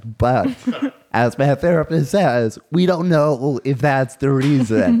contract, but as my therapist says, we don't know if that's the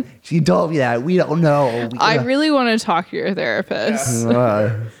reason. She told me that. We don't know. I really want to talk to your therapist.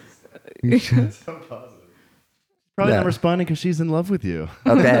 Probably not responding because she's in love with you.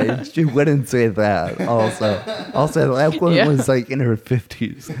 Okay, she wouldn't say that. Also, that woman was like in her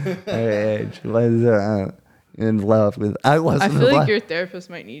 50s. She was in love with. I feel like your therapist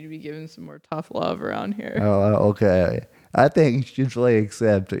might need to be given some more tough love around here. Oh, okay. I think she's really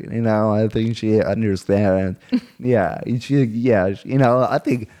accepting. I think she understands. Yeah, I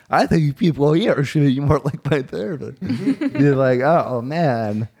think people here should be more like my therapist. You're like, oh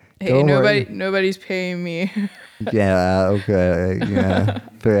man. Hey, nobody's paying me. Yeah, okay, yeah,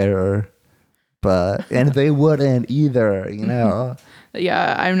 fair. And they wouldn't either,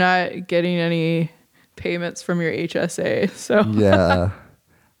 Yeah, I'm not getting any payments from your HSA, so. Yeah,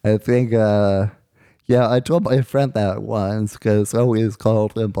 I think, I told my friend that once because I always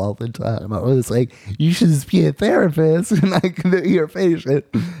called him all the time. I was like, you should just be a therapist and I can be your patient.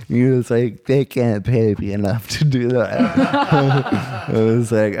 He was like, they can't pay me enough to do that. I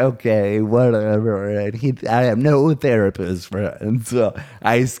was like, okay, whatever. And I have no therapist friends, so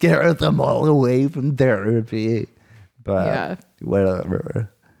I scared them all away from therapy. But whatever.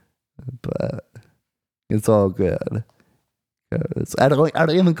 But it's all good. I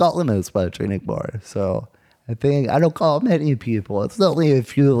don't even call them as much anymore. So I think I don't call many people. It's only a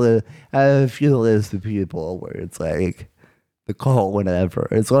few lists of people where it's like the call whenever.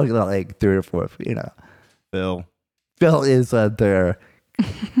 It's only like 3 or 4. Phil is up there.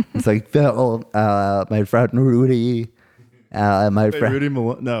 It's like Phil, my friend Rudy, my friend Rudy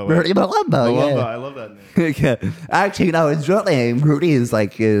Malumba. Rudy Malumba. Yeah. I love that name. Yeah. Actually, no, his real name Rudy is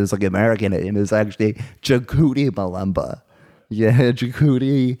like American name. It's actually Jakuti Malumba. Yeah,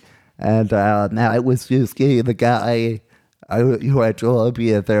 Jakuti, and now it was just the guy who I told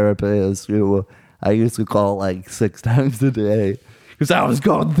be a therapist who I used to call like 6 times a day because I was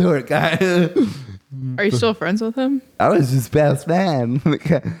going through it, guy. Are you still friends with him? I was his best man.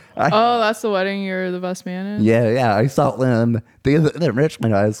 That's the wedding you're the best man in? Yeah, I saw them in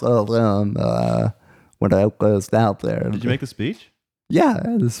Richmond. I saw them when I was out there. Did you make the speech? Yeah,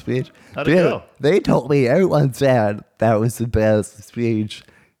 the speech. How'd it go? They told me, everyone said that was the best speech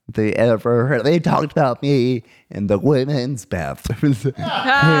they ever heard. They talked about me in the women's bathrooms.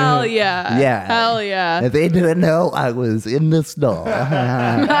 Hell yeah. Yeah. Hell yeah. And they didn't know I was in the stall.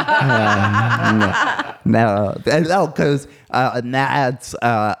 No, because Nat's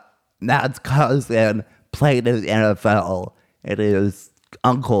cousin played in the NFL, and his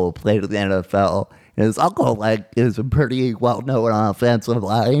uncle played in the NFL. His uncle is a pretty well-known offensive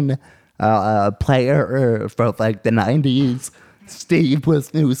line player from like the 90s, Steve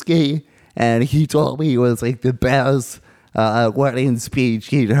Wisniewski, and he told me it was like the best wedding speech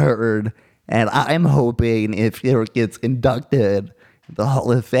he'd heard. And I'm hoping if he gets inducted in the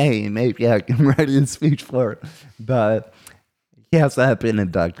Hall of Fame, maybe I can write his speech for it. But he hasn't been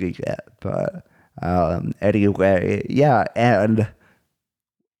inducted yet. But anyway, yeah, and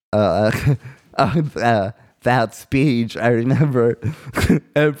that speech, I remember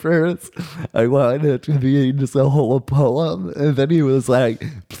at first I wanted it to be just a whole poem, and then he was like,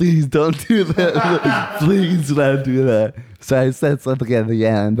 please don't do that. Please don't do that. So I said something at the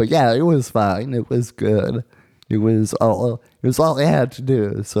end, but yeah, it was fine. It was good. It was all I had to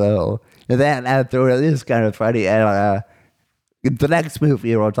do. So, and then after it is kind of funny. And the next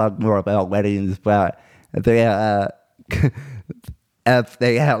movie we'll talk more about weddings, but they if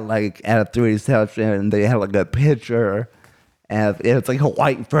they have like at the reception, they have like a picture, and it's like a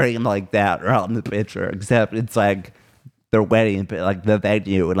white frame like that around the picture, except it's like their wedding, but like the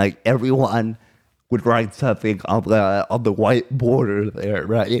venue, and like everyone would write something on the white border there,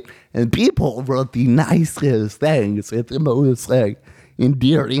 right? And people wrote the nicest things, and the most like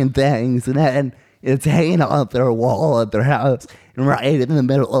endearing things, and then it's hanging on their wall at their house, and right in the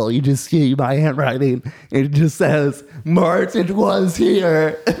middle, you just see my handwriting. It just says, "Martin was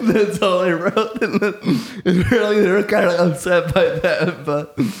here." And that's all I wrote. And really, they were kind of upset by that,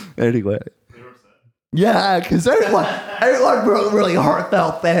 but anyway. Yeah, because everyone wrote really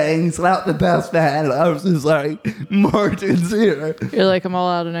heartfelt things about the best man. I was just like, Martin's here. You're like, I'm all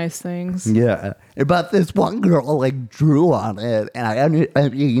out of nice things. Yeah, but this one girl like drew on it, and I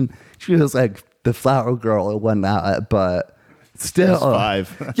mean, she was like the flower girl and whatnot, but still,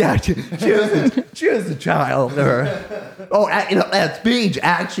 5. yeah, she was a child. That speech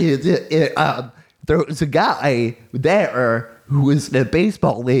actually, there was a guy there who was in a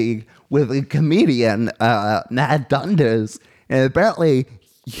baseball league with a comedian, Matt Dundas, and apparently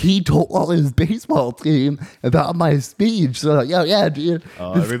he told all his baseball team about my speech. So, yeah, dude.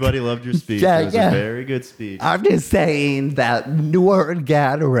 Oh, everybody loved your speech. Yeah, It was yeah. a very good speech. I'm just saying that word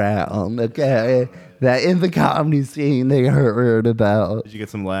got around, okay? That in the comedy scene they heard about. Did you get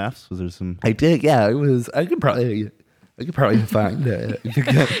some laughs? Was there some? I did, yeah. It was. I could probably find it.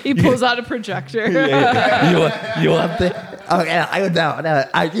 He pulls out a projector. You want the? Okay, I know. No,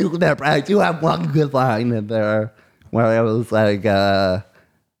 I do remember. I do have one good line in there where I was like,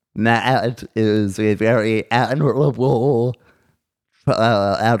 "Matt is a very admirable,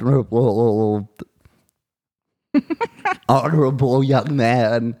 honorable young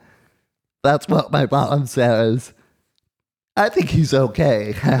man." That's what my mom says. I think he's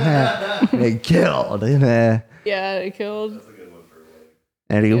okay. They killed. Yeah, it killed.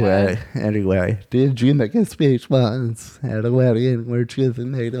 Anyway, did you make a speech once at a wedding where she was the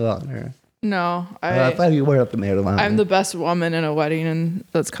maid of honor? No, I thought you were the maid of honor. I'm the best woman in a wedding, and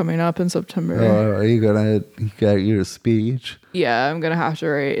that's coming up in September. Oh, are you got your speech? Yeah, I'm gonna have to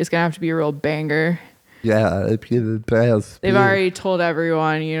write. It's gonna have to be a real banger. Yeah, it'd be the best. They've already told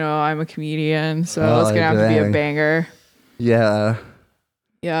everyone, I'm a comedian, so Oh, it's gonna have to be a dang. banger. Yeah.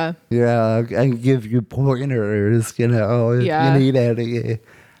 Yeah. Yeah, I can give you pointers, if Yeah. you need any.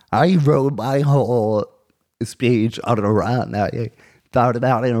 I wrote my whole speech on a run. I thought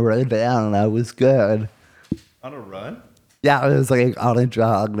about it and wrote it down, and I was good. On a run? Yeah, it was like on a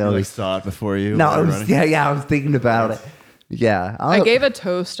jog. No, You like saw it before you? no, while it was, running? I was thinking about it. Yeah. I gave a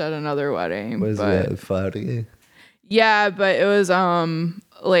toast at another wedding. Was but it funny? Yeah, but it was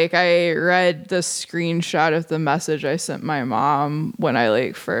like I read the screenshot of the message I sent my mom when I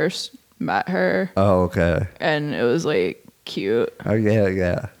like first met her, Oh, okay. and it was like cute. Oh,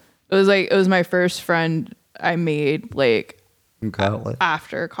 yeah. It was my first friend I made like In college.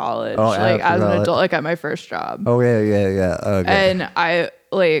 after college, Oh, like after as an college. adult, like at my first job. Oh, yeah. Okay. And I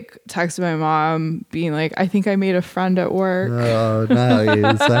like texted my mom being like, I think I made a friend at work. Oh,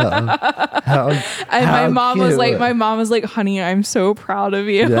 nice. How And how my mom was like, honey, I'm so proud of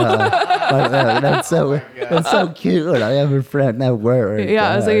you. Yeah, that's so cute. I have a friend at work. Yeah,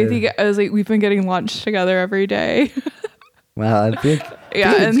 I was like, we've been getting lunch together every day. Well, I think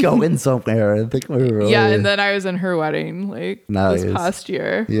Yeah, it's and- going somewhere. I think we're really, Yeah, and then I was in her wedding like Nice. this past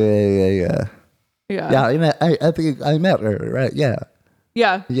year. yeah. Yeah. I think I met her, right? Yeah.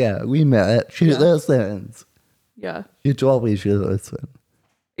 Yeah, we met. She listens. Yeah. She told me she listened.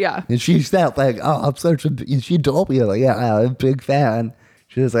 Yeah. And she said, like, oh, I'm such a, she told me, like, yeah, I'm a big fan.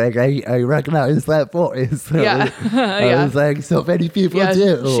 She was like, I recognize that voice. So Yeah. I Yeah. was like, so many people Yeah,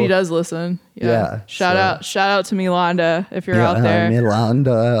 do. she does listen. Yeah. Yeah, Shout out to Milanda if you're out there.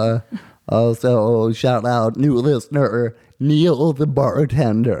 Milanda. Also, shout out new listener, Neil the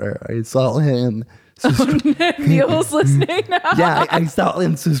bartender. I saw him. Neil's listening now. Yeah, I saw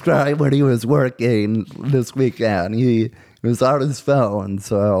him subscribe when he was working this weekend. He was on his phone,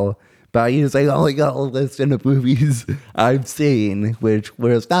 so. But he's like, only got a list of the movies I've seen, which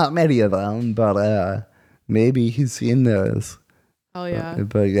was not many of them, but maybe he's seen those. Oh yeah.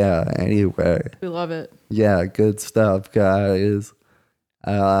 But yeah, anyway. We love it. Yeah, good stuff, guys.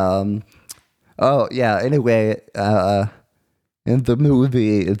 Oh yeah, anyway, in the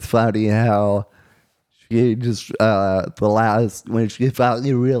movie, it's funny how she just when she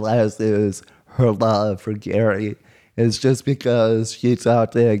finally realizes her love for Gary, it's just because she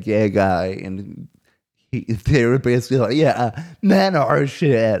talked to a gay guy and they were basically like, yeah, men are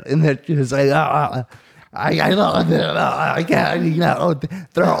shit. And then she was like, I love it. I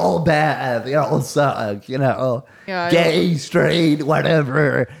can't, they're all bad. They all suck, gay, straight,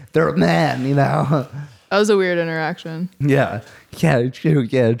 whatever. They're men. That was a weird interaction. Yeah.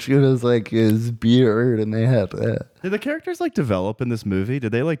 She was like his beard, and they had that. Did the characters like develop in this movie?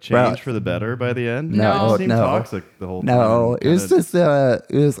 Did they like change Bro. for the better by the end? No. It seemed toxic the whole time. No, it was Kinda-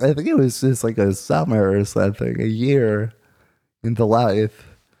 just I think it was just like a summer or something, a year in the life.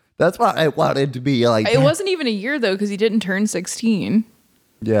 That's why I wanted to be like. It wasn't even a year though, because he didn't turn 16.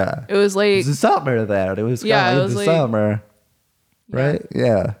 Yeah. It was It like was the summer that it was. Yeah, Kind it of was the like- summer, right?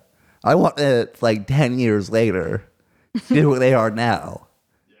 Yeah. I want it like 10 years later. See where they are now.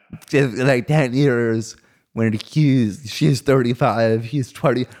 Just like 10 years when she's 35, he's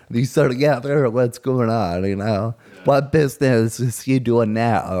 20. They still together. What's going on? What business is he doing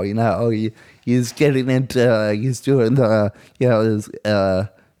now? He's getting into. He's doing the his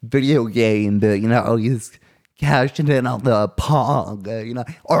video game. But he's cashing in on the Pong.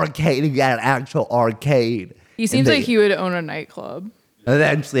 Arcade. Got an actual arcade. he seems like he would own a nightclub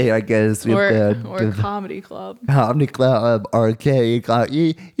Eventually, I guess, or with a comedy club. comedy club, arcade.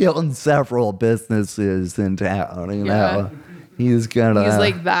 He owns several businesses in town. Yeah. He's gonna. He's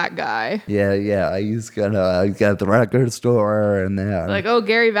like that guy. Yeah. He's gonna get the record store and then. Like, oh,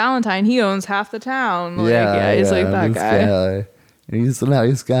 Gary Valentine, he owns half the town. Like, yeah, he's like that this guy. And he's a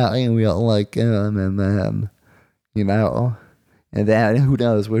nice guy, and we all like him. And then, and then who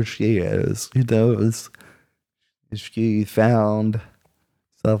knows where she is? Who knows if she found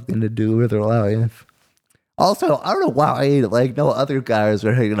something to do with her life. Also, I don't know why like no other guys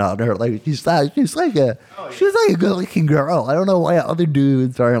are hanging on her. Like she's like a good-looking girl. I don't know why other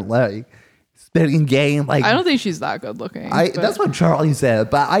dudes aren't like spitting game. Like I don't think she's that good looking. that's what Charlie said,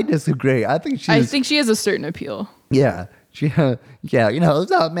 but I disagree. I think I think she has a certain appeal. yeah. There's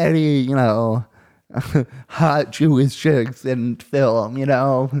not many hot Jewish chicks in film.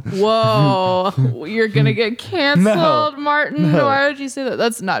 Whoa, you're gonna get canceled, Martin. No. Why would you say that?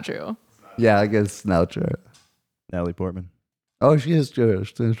 That's not true. Yeah, I guess it's not true. Natalie Portman. Oh, she is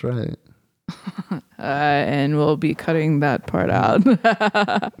Jewish. That's right. And we'll be cutting that part out.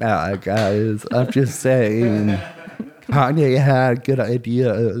 Nah, guys, I'm just saying, Kanye had good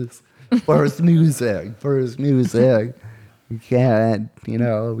ideas for his music. We can't,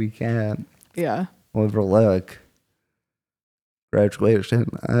 we can't Yeah. overlook graduation.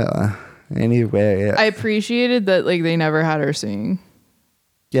 Anyway, I appreciated that like they never had her sing.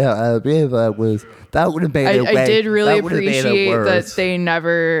 yeah, I mean, that would have made it I did really that would've made it appreciate that worse. they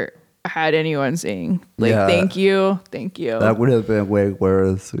never had anyone sing. Like, Yeah. thank you. That would have been way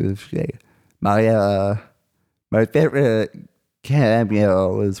worse. My favorite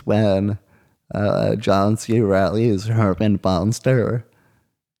cameo was when John C. Reilly's Herman Monster.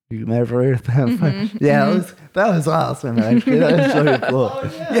 You remember that? Yeah, that was awesome. Actually, that was so cool.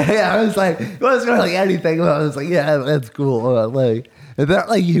 Yeah. I was like, it wasn't really anything. But I was like, yeah, that's cool. Like, it felt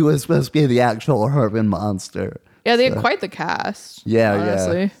like he was supposed to be the actual Herman Monster. Yeah, they had quite the cast. Yeah,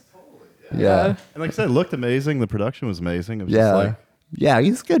 honestly. Yeah. And like I said, it looked amazing. The production was amazing. It was Yeah. just like, Yeah,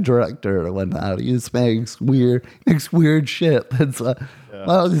 he's a good director and whatnot. He just makes weird shit. That's a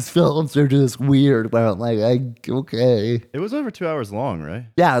lot of these films are just weird, but I'm like, okay. it was over 2 hours long, right?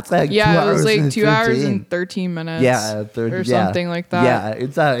 Yeah, it's like 2 Yeah, it hours was like and 2 hours 15. and 13 minutes. Yeah, or something like that. Yeah,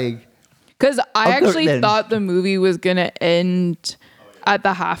 it's like Because I I'll go actually then. thought the movie was gonna end at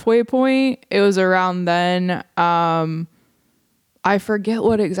the halfway point. It was around then. I forget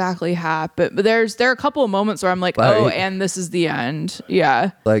what exactly happened, but there are a couple of moments where I'm like, Right. oh, and this is the end.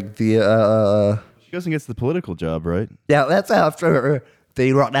 Yeah. like the She goes and gets the political job, right? yeah, that's after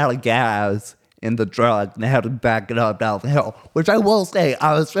they run out of gas in the truck and they had to back it up down the hill. Which I will say,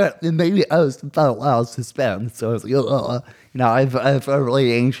 I was felt a lot of suspense. So I was like, I felt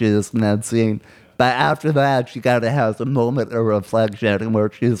really anxious in that scene. But after that, she kind of has a moment of reflection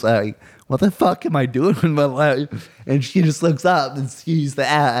where she's like, what the fuck am I doing in my life? And she just looks up and sees the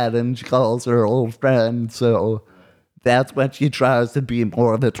ad and she calls her old friend. So that's when she tries to be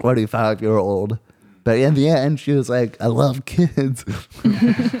more of a 25-year-old. But in the end, she was like, I love kids.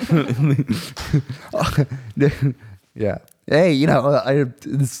 Yeah. Hey, this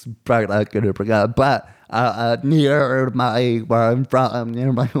is probably not going to bring up, but near where I'm from,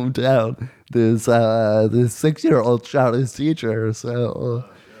 near my hometown, there's this 6-year-old shot his teacher. So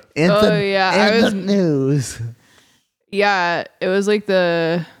in the news. Yeah, it was like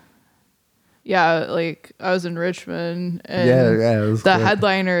Yeah, like I was in Richmond and it was the cool.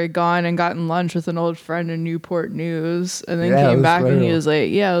 headliner had gone and gotten lunch with an old friend in Newport News and then Yeah, it came was back and he cool. was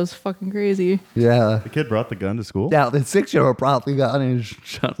like, yeah, it was fucking crazy. Yeah. The kid brought the gun to school. Yeah, the 6-year-old probably got in and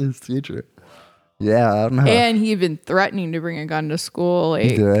shot his teacher. Yeah, I don't know. And he'd been threatening to bring a gun to school He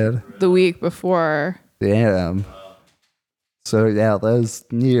like did. the week before. Damn. So yeah, that was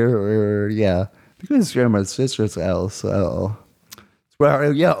near, yeah. I think it was near my sister's house, so.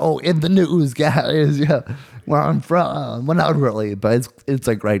 Well, yeah, in the news, guys, yeah. Where I'm from. Well, not really, but it's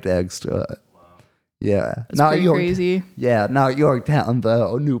like right next to it. Yeah. It's pretty crazy. Yeah, not Yorktown,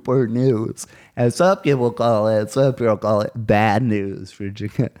 though. Newport News. As some people call it. Some people call it bad news,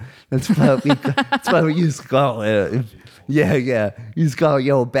 Virginia. That's what we used to call it. Yeah. You used to call it,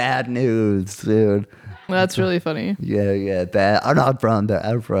 yo, bad news, dude. That's really funny. Yeah, that. I'm not from that.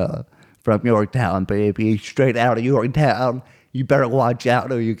 I'm from Yorktown, baby. Straight out of Yorktown. You better watch out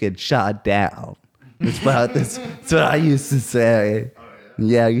or you get shot down. That's what I used to say.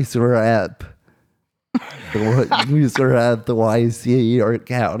 Yeah, I used to rap. We used to rap the YC, York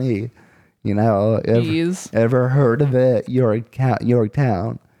County. You know, Jeez. ever heard of it? Yorktown.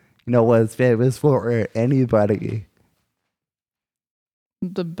 You know what it's famous for? Anybody.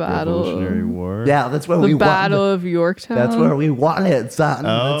 The battle. Revolutionary War. Yeah, that's what The we Battle wanted. of Yorktown. That's where we won it, son.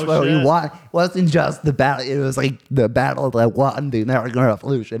 Oh, That's where we shit. won. It wasn't just the battle. It was like the battle that won the American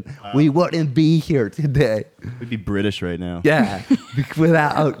Revolution. We wouldn't be here today. We'd be British right now. Yeah,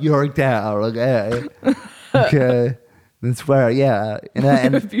 without Yorktown. Okay. Okay. That's where, yeah. I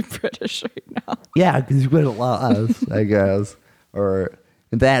And would be British right now. yeah, because you would have lost, I guess. Or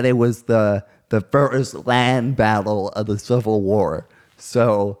that it was the first land battle of the Civil War.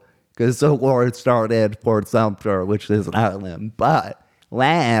 So, because the Civil War started at Fort Sumter, which is an island, but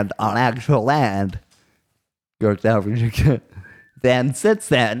land, on actual land, Yorktown, Virginia. Then since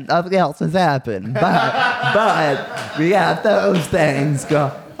then, nothing else has happened. But we have those things go.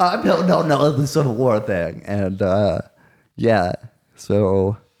 People don't know the Civil War thing, and yeah,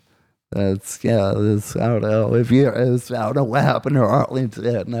 so that's This, I don't know if you. I don't know what happened to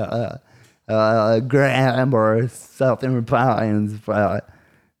Arlington, Graham, or Southern Pines, but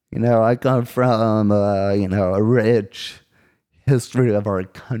I come from a rich history of our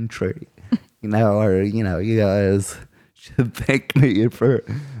country, or you guys should thank me for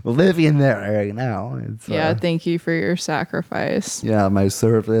living there right now. It's, Yeah, thank you for your sacrifice. yeah, my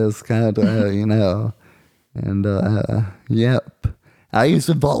service kind of, and yep. I used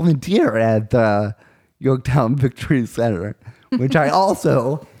to volunteer at the Yorktown Victory Center, which I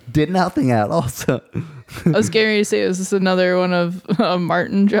also did nothing at also. I was getting ready to say, is this another one of a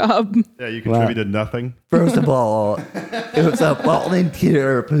Martin job? Yeah, you contributed nothing. First of all, it was a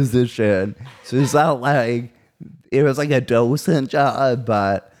volunteer position. So it's not like, it was like a docent job,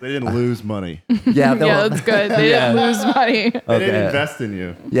 but They didn't lose money. yeah. Yeah, that's good. They didn't lose money. They didn't invest in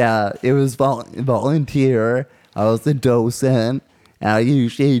you. Yeah, it was volunteer. I was the docent, and I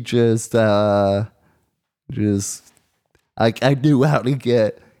usually just I knew how to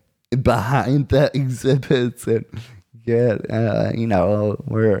get behind the exhibits and get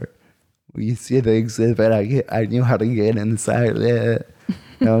where you see the exhibit. I knew how to get inside it.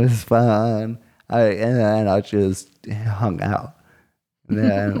 It was fun. And then I just hung out. And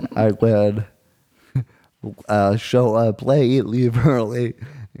then I would show up late, leave early.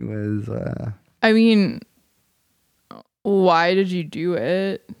 It was I mean, why did you do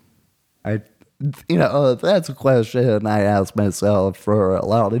it? that's a question I ask myself for a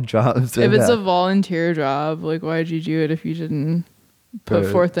lot of jobs. If it's a volunteer job, like, why did you do it if you didn't put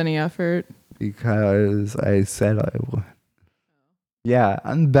But- forth any effort? Because I said I would. Yeah,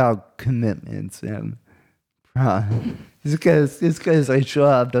 I'm about commitments and it's because I show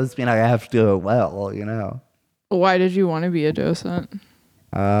up doesn't mean I have to do it well. Why did you want to be a docent?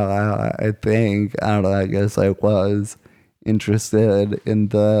 I think, I don't know, I guess I was interested in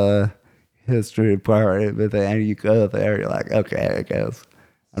the history part, but then you go there, you're like, okay, I guess.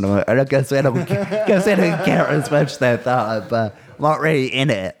 I guess I don't care as much as I thought, but I'm already in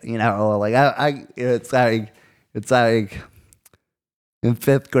it, like it's like in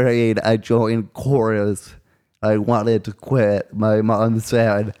 5th grade, I joined chorus. I wanted to quit. My mom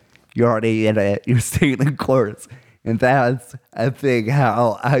said, you're already in it. You're staying in chorus. And that's, I think,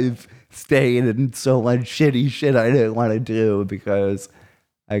 how I've stayed in so much shitty shit I didn't want to do because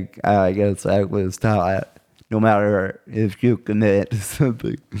I guess I was taught no matter if you commit to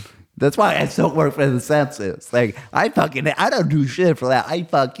something. That's why I still work for the census. Like, I don't do shit for that.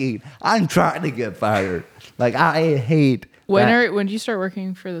 I'm trying to get fired. Like, I hate that. When do you start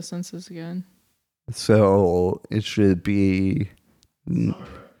working for the census again? So it should be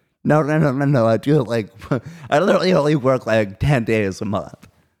No. I do like, I literally only work like 10 days a month.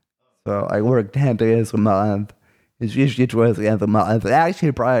 So I work 10 days a month. It's usually towards the end of the month.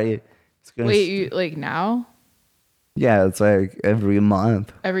 Actually, probably. It's gonna Wait, you like now? yeah, it's like every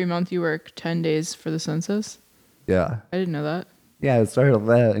month. Every month you work 10 days for the census? Yeah. I didn't know that. Yeah, I started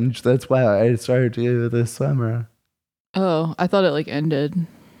that. And that's why I started to do this summer. Oh, I thought it like ended.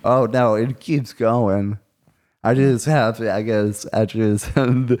 Oh, no, it keeps going. I just have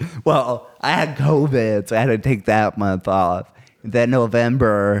to, well, I had COVID, so I had to take that month off. And then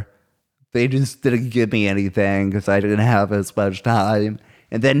November, they just didn't give me anything because I didn't have as much time.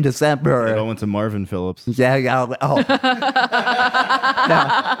 And then December. I went to Marvin Phillips. Yeah. Oh.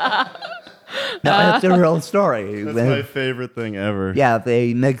 No, that's a real story. That's my favorite thing ever. Yeah,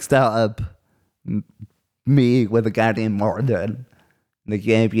 they mixed up me with a guy named Martin. They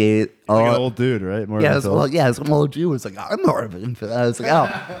gave me Like an old dude, right? Marvin yes, well, Phillips. yeah, some old Jew was like, I'm Marvin. I was like,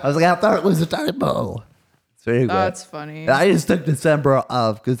 I thought it was a typo. So anyway, That's funny. I just took December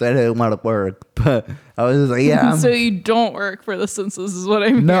off because I didn't want to work. But I was like, yeah, So you don't work for the census is what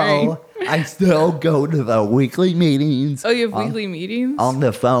I'm hearing. no, I still go to the weekly meetings. Oh, you have weekly meetings? On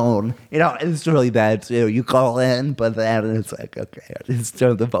the phone. You know, it's really bad too. You call in, but then it's like, okay, I just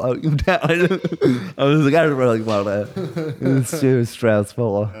turn the volume down. I was like, I don't really want to. It's too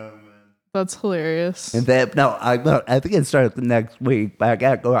stressful. That's hilarious. And then, no, I think it starts the next week, but I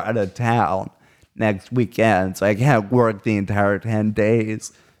got to go out of town next weekend, so I can't work the entire 10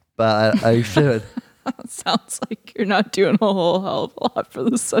 days, but I should. Sounds like you're not doing a whole hell of a lot for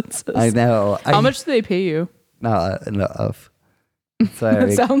the census. I know. How much do they pay you? Not enough. So,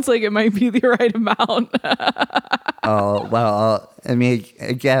 It sounds like it might be the right amount. oh, well, I mean,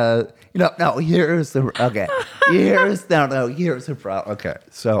 again, no, here's the problem. Okay,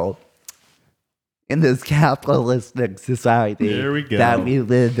 so in this capitalistic society Here we go. that we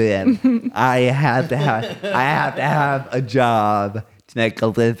live in, I have to have a job to make a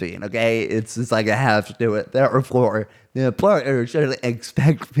living. Okay, it's just like I have to do it. Therefore, the employer shouldn't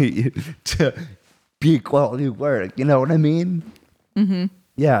expect me to be quality work. You know what I mean? Mm-hmm.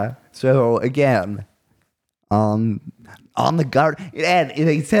 Yeah. So again, on the guard, and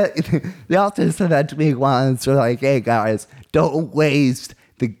they also said that to me once. They're like, "Hey guys, don't waste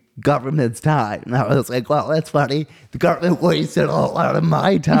the government's time." And I was like, "Well, that's funny. The government wasted a lot of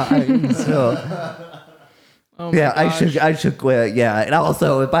my time." So Oh my yeah, gosh. I should quit. Yeah, and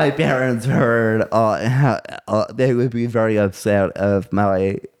also if my parents heard, they would be very upset of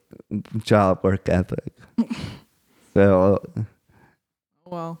my job work ethic. So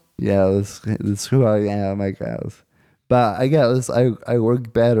Well, yeah, that's who I am, I guess. But I guess I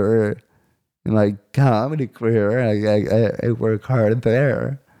work better in my comedy career. I work hard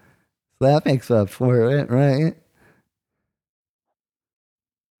there. So that makes up for it, right?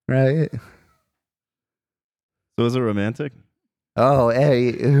 Right? So is it romantic? Oh,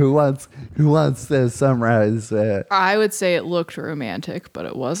 hey, who wants to summarize it? I would say it looked romantic, but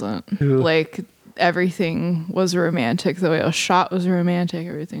it wasn't. Who? Like everything was romantic. The way it was shot was romantic.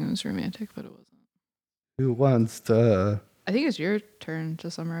 Everything was romantic, but it wasn't. Who wants to? I think it's your turn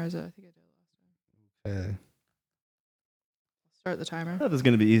to summarize it. I think I did. Okay. Start the timer. I thought this was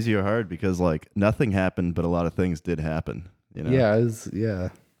going to be easy or hard because like nothing happened, but a lot of things did happen. You know? Yeah,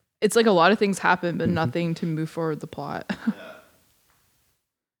 It's like a lot of things happen, but nothing to move forward the plot.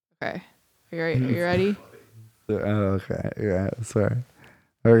 Okay. Are you ready? Okay, yeah, sorry.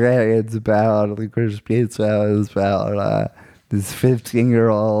 Okay, it's about Licorice Pizza. It's about this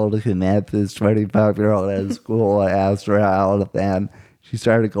 15-year-old who met this 25-year-old at school. I asked her out, and she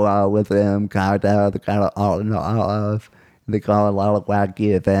started to go out with him, kind of on and off. They go on a lot of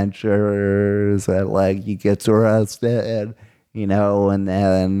wacky adventures, and like he gets arrested, and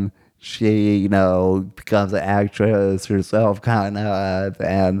then she, becomes an actress herself, kind of,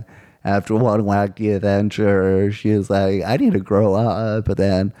 and after one wacky adventure, she's like, I need to grow up, but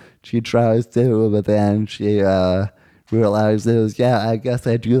then she tries to, but then she realizes, yeah, I guess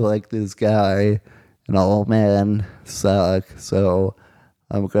I do like this guy, and all men suck, so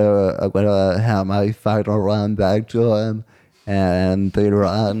I'm gonna have my final run back to him, and they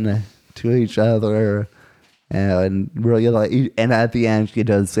run to each other, and really, and at the end she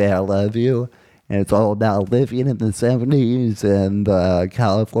does say I love you, and it's all about living in the 70s and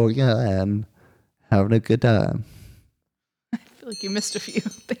California and having a good time. I feel like you missed a few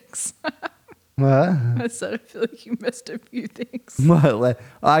things. What? I said I feel like you missed a few things. What? Like,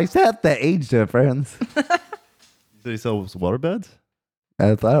 I said the age difference. Did he sell waterbeds?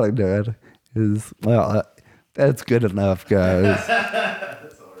 I thought I did. That's good enough, guys.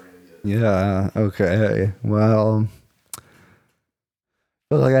 Yeah, okay. Well,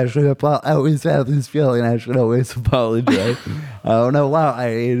 feel like I should I always have this feeling I should always apologize. I don't know why.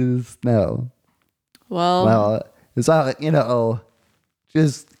 I just no. Well, it's all,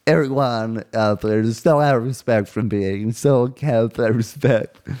 just everyone out there just still have respect for me. Still have that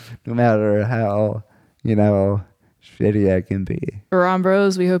respect, no matter how, shitty I can be. Ron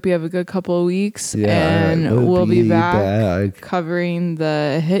Bros, we hope you have a good couple of weeks. Yeah, and we'll be back covering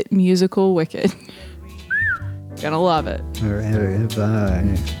the hit musical Wicked. Gonna love it. All right,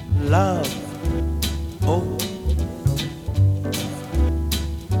 bye. Love. Oh.